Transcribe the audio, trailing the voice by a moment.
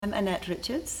I'm Annette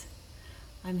Richards.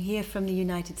 I'm here from the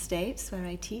United States where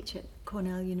I teach at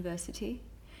Cornell University.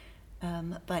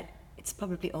 But it's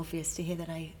probably obvious to hear that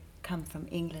I come from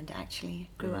England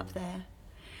actually, grew up there.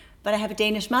 But I have a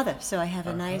Danish mother, so I have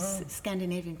a nice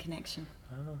Scandinavian connection.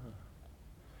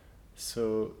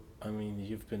 So, I mean,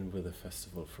 you've been with the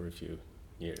festival for a few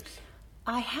years.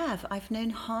 I have. I've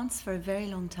known Hans for a very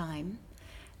long time,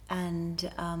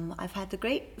 and I've had the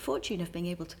great fortune of being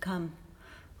able to come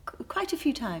quite a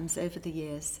few times over the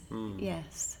years.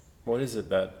 Yes. What is it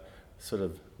that sort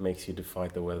of makes you defy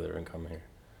the weather and come here?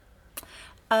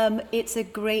 It's a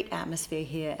great atmosphere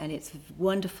here, and it's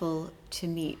wonderful to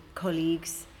meet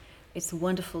colleagues. It's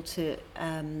wonderful to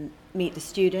meet the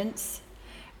students,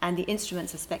 and the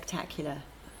instruments are spectacular.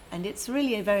 And it's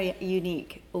really a very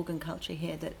unique organ culture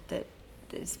here that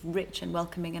is rich and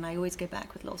welcoming, and I always go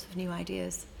back with lots of new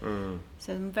ideas.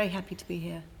 So I'm very happy to be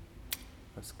here.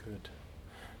 That's good.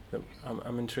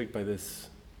 I'm intrigued by this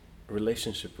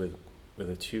relationship with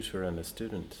a tutor and a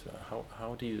student.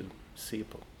 How do you see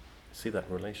that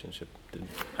relationship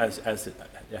as it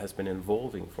has been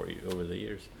evolving for you over the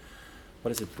years?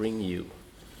 What does it bring you?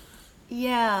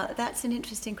 Yeah, that's an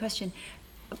interesting question.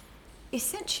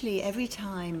 Essentially, every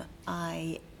time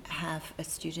I have a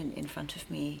student in front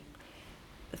of me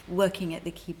working at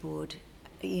the keyboard,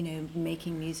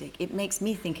 making music, it makes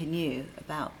me think anew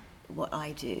about what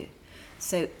I do.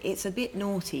 So it's a bit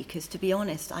naughty because, to be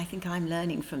honest, I think I'm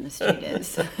learning from the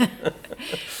students.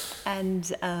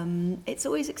 And it's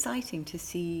always exciting to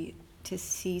see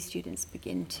students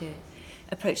begin to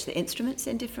approach the instruments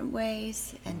in different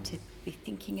ways and to be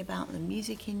thinking about the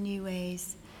music in new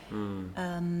ways.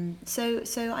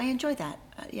 So I enjoy that,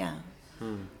 yeah.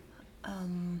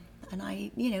 And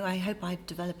I hope I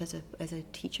develop as a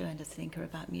teacher and a thinker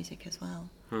about music as well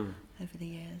over the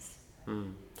years.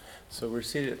 So we're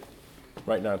seated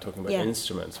right now talking about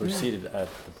instruments. We're seated at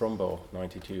the Brombo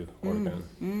 92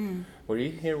 organ. Were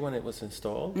you here when it was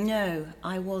installed? No,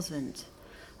 I wasn't.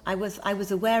 I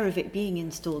was aware of it being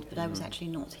installed, but I was actually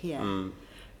not here.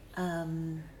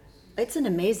 It's an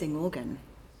amazing organ.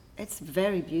 It's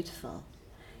very beautiful.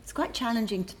 It's quite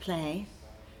challenging to play.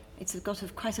 It's got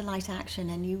quite a light action,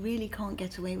 and you really can't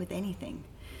get away with anything.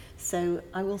 So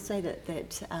I will say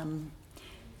that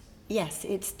yes,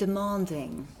 it's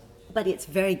demanding, but it's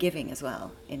very giving as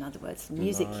well. In other words,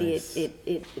 musically, Nice.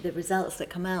 the results that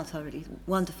come out are really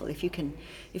wonderful if you can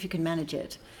manage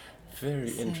it.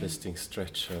 Very interesting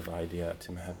stretch of idea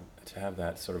to have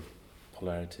that sort of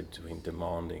polarity between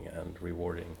demanding and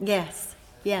rewarding. Yes.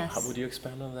 Yes. How would you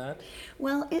expand on that?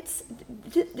 Well, it's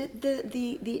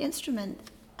the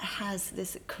instrument has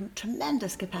this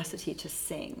tremendous capacity to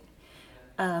sing,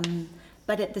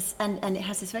 but and it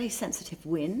has this very sensitive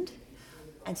wind,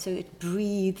 and so it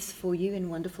breathes for you in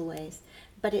wonderful ways.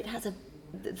 But it has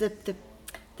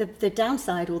the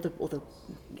downside or the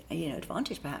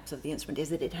advantage perhaps of the instrument is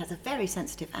that it has a very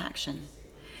sensitive action,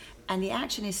 and the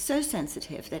action is so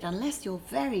sensitive that unless you're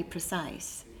very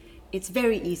precise, it's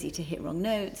very easy to hit wrong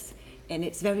notes, and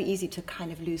it's very easy to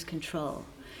kind of lose control.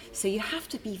 So you have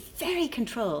to be very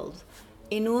controlled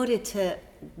in order to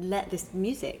let this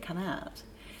music come out.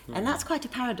 And that's quite a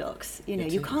paradox.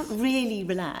 You can't really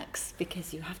relax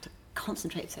because you have to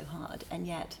concentrate so hard, and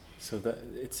yet... So that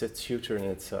it's a tutor in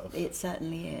itself. It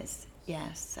certainly is,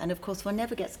 yes. And of course, one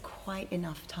never gets quite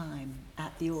enough time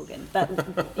at the organ. But,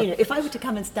 if I were to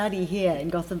come and study here in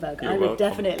Gothenburg, I would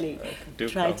definitely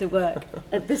try to work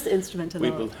at this instrument a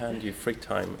lot. We will hand you free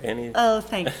time. Oh,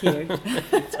 thank you.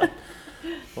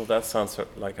 Well, that sounds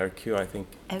like our cue. I think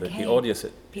that the audience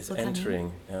is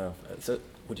entering. So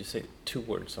would you say 2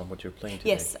 words on what you're playing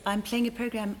today? Yes, I'm playing a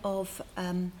program of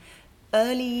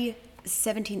early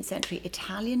 17th century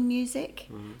Italian music,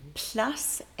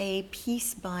 plus a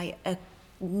piece by a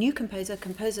new composer,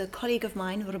 colleague of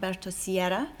mine, Roberto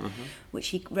Sierra, which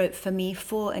he wrote for me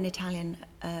for an Italian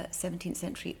 17th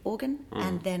century organ.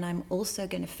 And then I'm also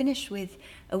going to finish with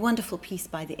a wonderful piece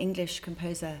by the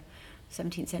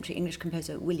 17th century English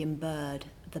composer William Byrd,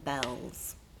 The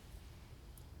Bells.